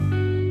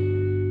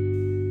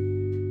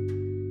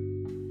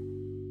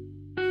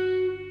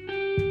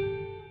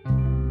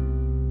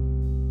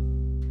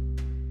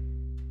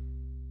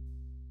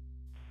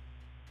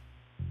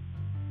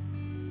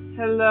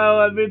Hello,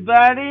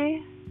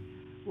 everybody.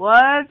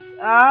 What's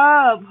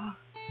up?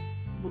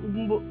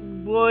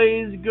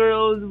 Boys,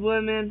 girls,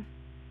 women,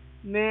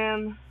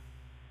 men,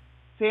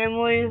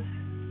 families.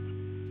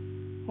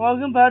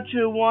 Welcome back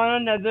to one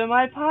another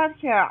my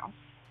podcast.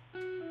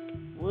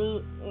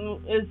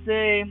 Welcome to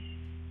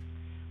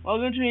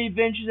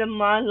Adventures in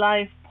My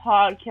Life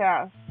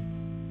podcast.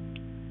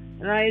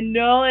 And I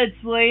know it's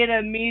late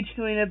at me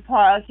doing a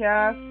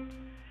podcast.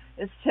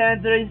 It's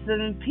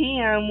 10:37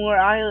 p.m. where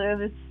I live.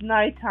 It's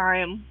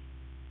nighttime.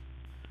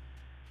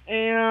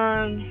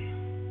 And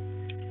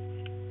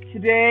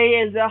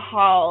today is a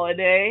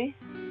holiday.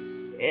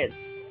 It's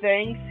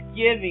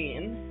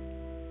Thanksgiving.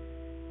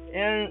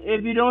 And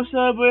if you don't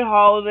celebrate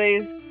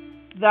holidays,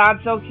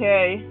 that's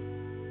okay.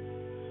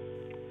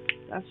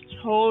 That's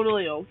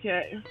totally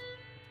okay.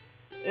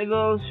 And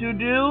those who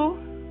do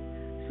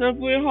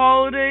celebrate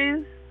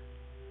holidays,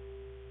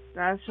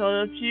 that's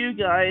all up to you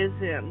guys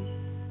and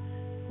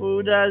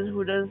who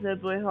doesn't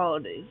celebrate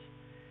holidays.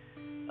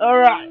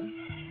 Alright.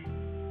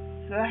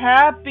 So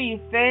happy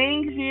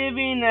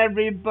Thanksgiving,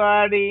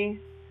 everybody.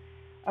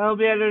 I hope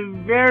you had a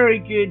very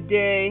good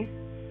day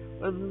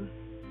with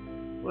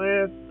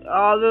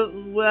all the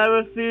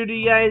whatever food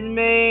you guys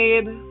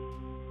made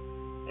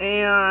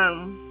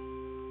and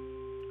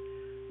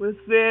with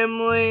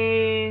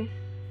family,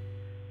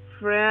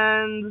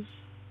 friends,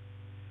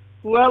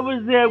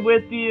 whoever's there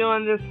with you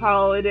on this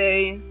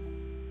holiday.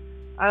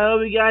 I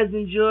hope you guys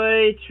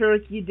enjoy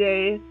Turkey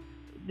Day,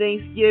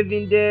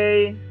 Thanksgiving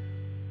Day.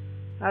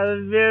 Have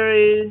a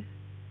very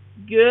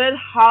good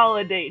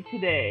holiday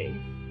today.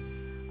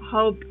 I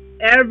hope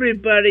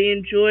everybody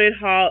enjoyed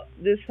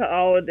this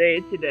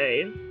holiday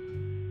today.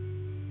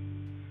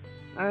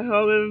 I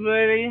hope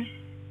everybody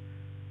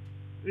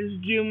is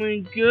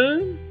doing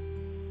good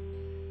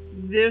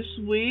this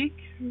week.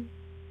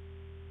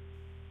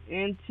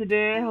 And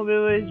today, I hope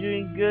everybody's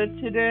doing good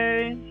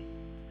today.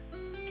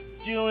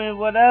 Doing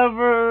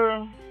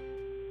whatever.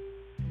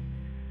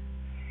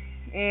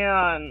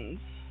 And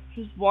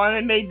just want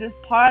to make this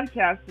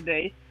podcast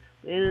today.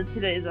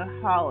 Today's a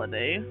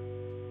holiday.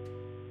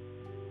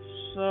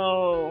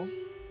 So,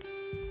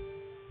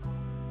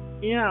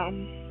 yeah.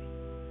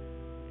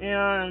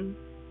 And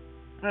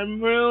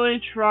I'm really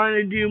trying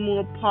to do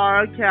more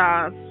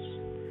podcasts.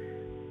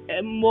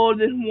 And more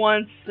than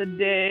once a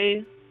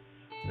day.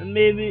 And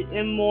maybe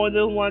more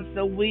than once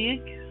a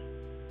week.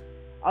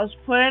 I was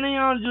planning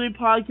on doing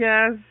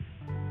podcasts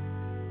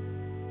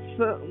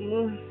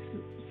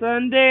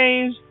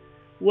Sundays,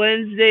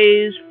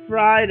 Wednesdays,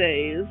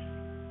 Fridays.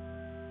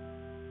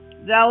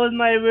 That was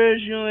my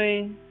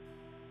originally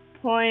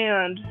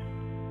planned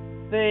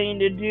thing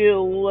to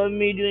do with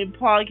me doing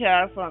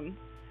podcasts on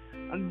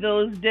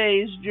those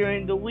days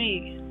during the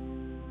week.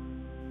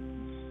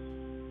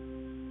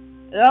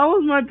 That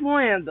was my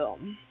plan, though.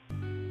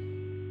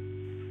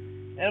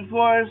 And of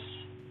course,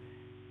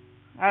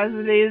 as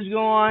the days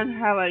go on,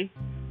 have like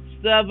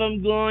stuff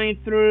I'm going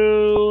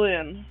through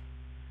and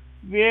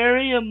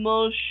very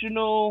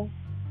emotional,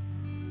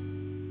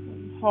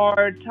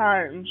 hard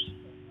times.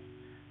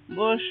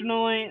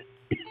 Emotionally,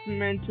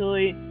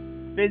 mentally,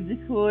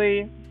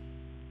 physically,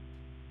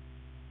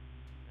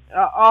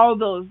 all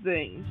those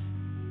things.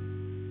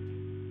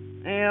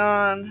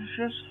 And it's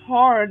just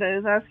hard.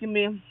 It's asking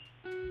me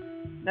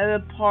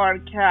another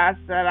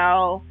podcast that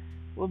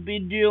will be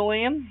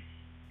doing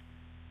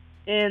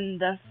in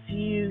the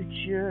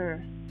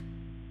future.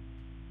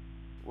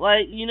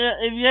 Like,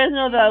 if you guys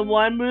know that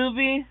one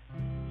movie,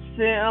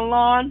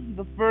 Santa,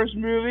 the first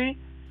movie,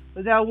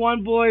 with that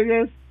one boy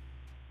that's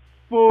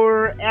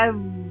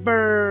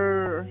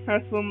forever.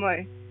 That's one of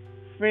my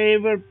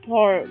favorite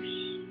parts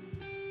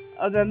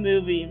of the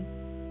movie.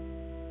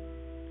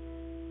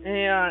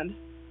 And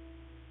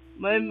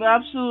my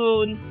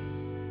absolute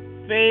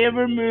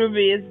favorite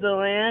movie is The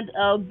Land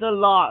of the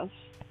Lost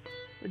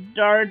with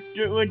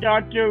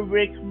Dr.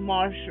 Rick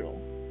Marshall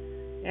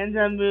in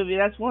that movie.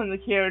 That's one of the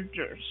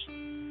characters.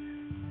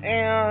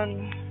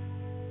 And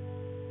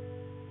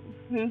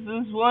this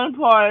is one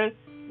part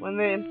when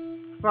they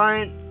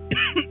find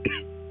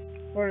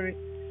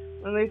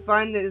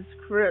this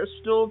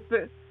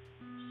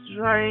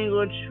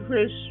triangle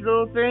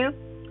crystal thing.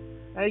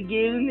 I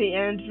gave them the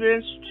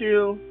entrance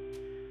to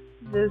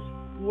this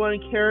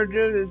one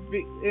character, this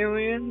big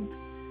alien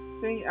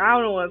thing. I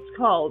don't know what it's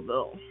called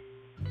though.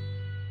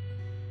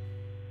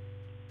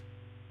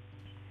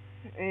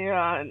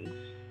 And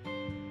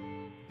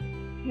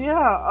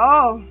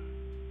yeah,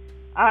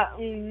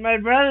 my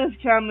brother's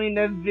coming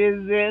to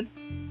visit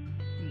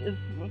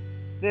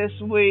this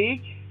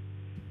week.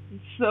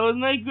 So is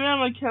my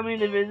grandma coming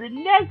to visit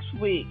next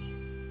week.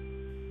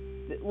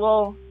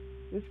 Well,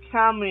 this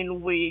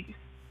coming week.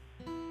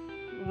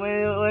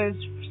 When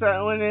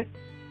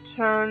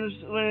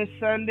it's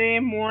Sunday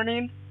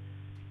morning,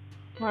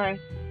 my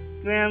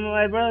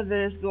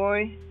brother is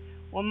going.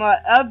 Well, my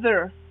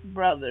other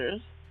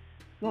brothers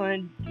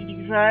going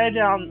to drive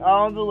down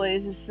all the way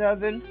to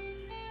Southern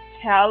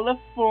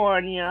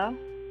California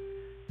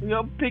to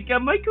go pick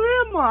up my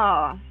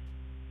grandma.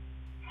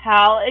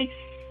 How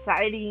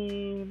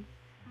exciting!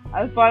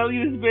 I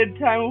finally spent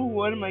time with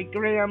one of my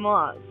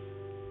grandmas.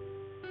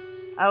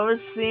 I was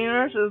seeing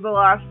her since the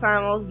last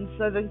time I was in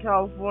Southern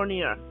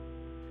California.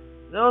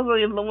 That was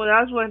like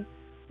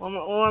when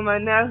one of my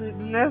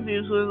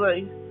nephews was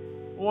like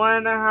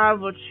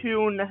 1.5 or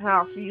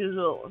 2.5 years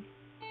old.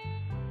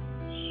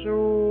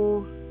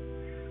 So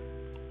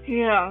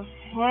yeah,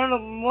 one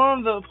of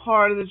the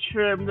part of the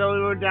trip that we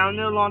were down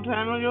there a long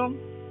time ago,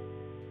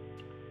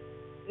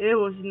 it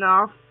was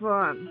not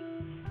fun.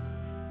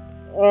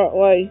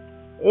 Like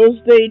it was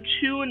day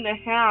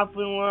 2.5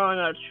 when we were on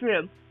our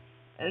trip,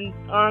 and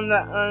on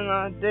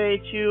day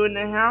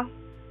 2.5,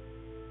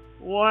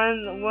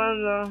 one of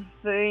the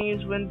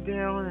things went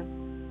down and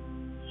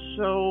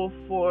so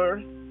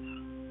forth.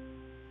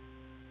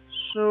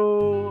 So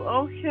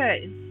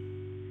okay,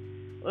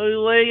 what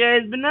you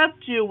guys been up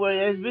to? What you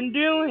guys been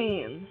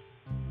doing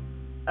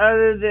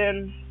other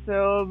than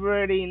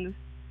celebrating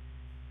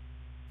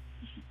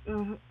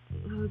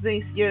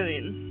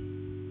Thanksgiving?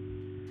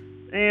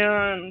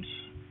 And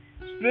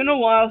it's been a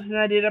while since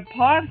I did a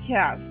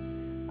podcast.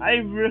 I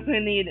really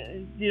need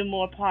to do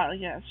more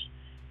podcasts,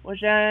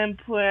 which I am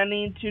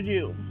planning to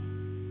do.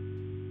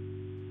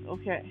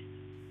 Okay.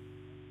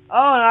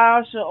 Oh, and I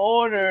also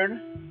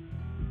ordered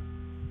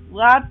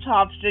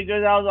laptop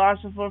stickers. That was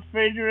also for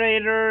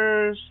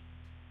refrigerators,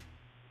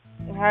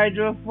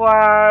 Hydro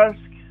Flask,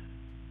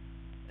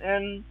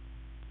 and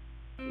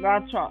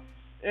laptops,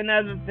 and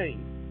other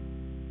things.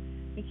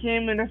 It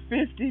came in a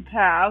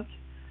 50-pack.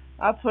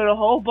 I put a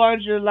whole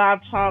bunch of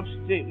those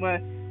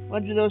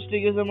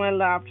stickers on my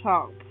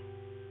laptop.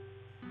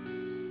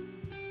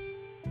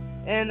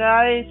 And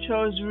I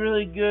chose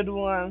really good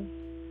ones.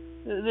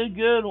 The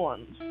good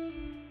ones.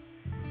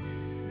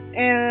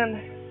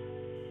 And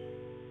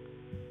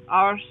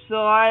also,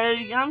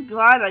 I'm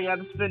glad I got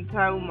to spend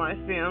time with my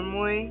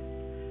family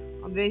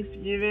on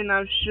Thanksgiving.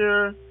 I'm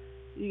sure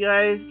you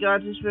guys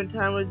got to spend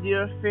time with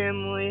your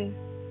family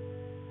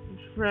and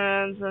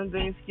friends on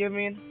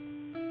Thanksgiving.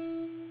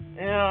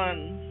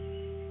 And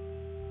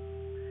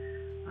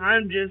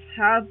I'm just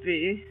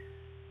happy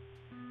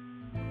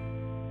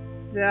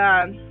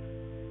that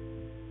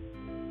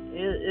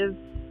it's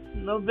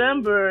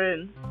November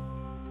and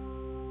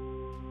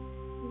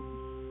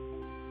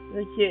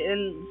the kids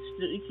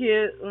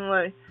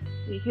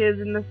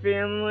in the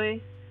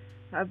family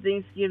have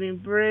Thanksgiving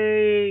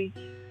break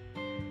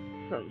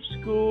from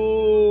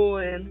school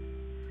and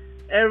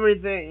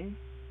everything.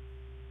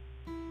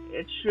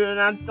 It's true, and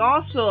I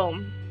also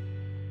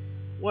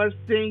was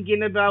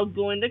thinking about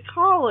going to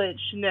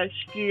college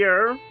next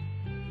year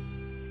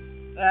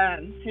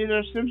at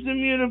either Simpson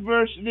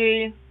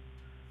University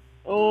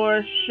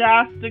or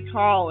Shasta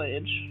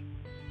College.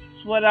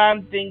 That's what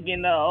I'm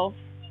thinking of.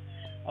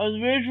 I was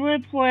originally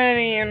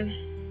planning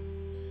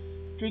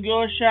to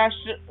go to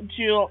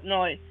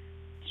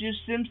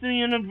Simpson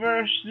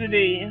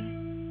University.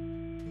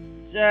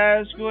 I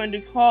was going to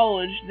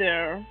college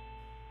there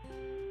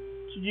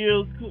to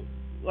do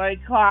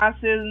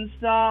classes and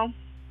stuff.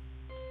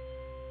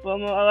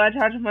 But I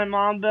talked to my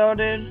mom about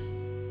it,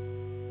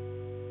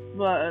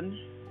 but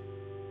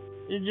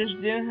it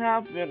just didn't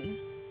happen.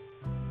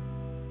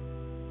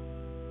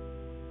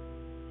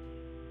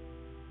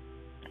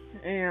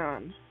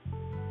 And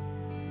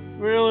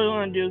really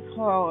want to do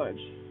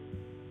college.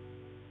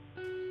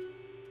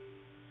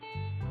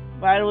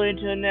 By the way,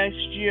 until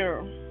next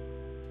year.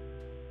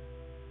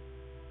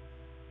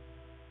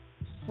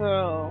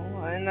 So,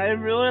 and I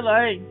really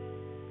like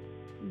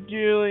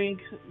doing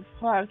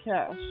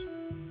podcasts.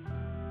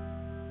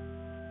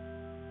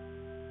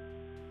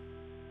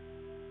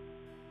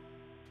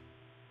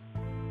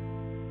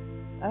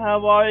 I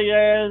hope all you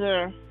guys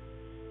are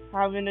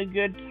having a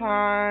good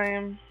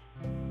time.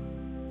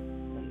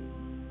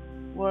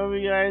 Whatever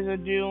you guys are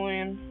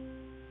doing.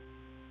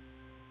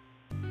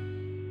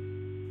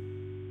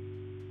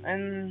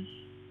 And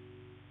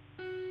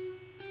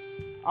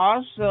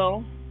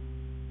also,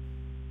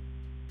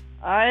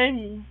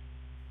 my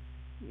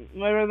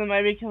brother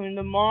might be coming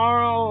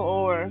tomorrow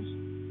or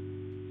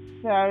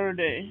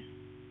Saturday.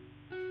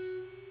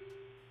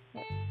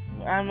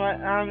 I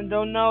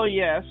don't know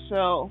yet,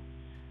 so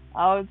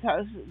I'll see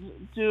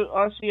you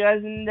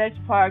guys in the next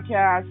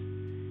podcast.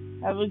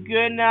 Have a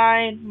good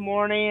night,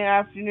 morning,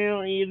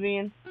 afternoon,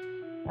 evening,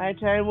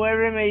 nighttime,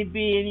 wherever it may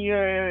be in your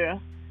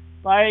area.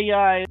 Bye,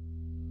 guys.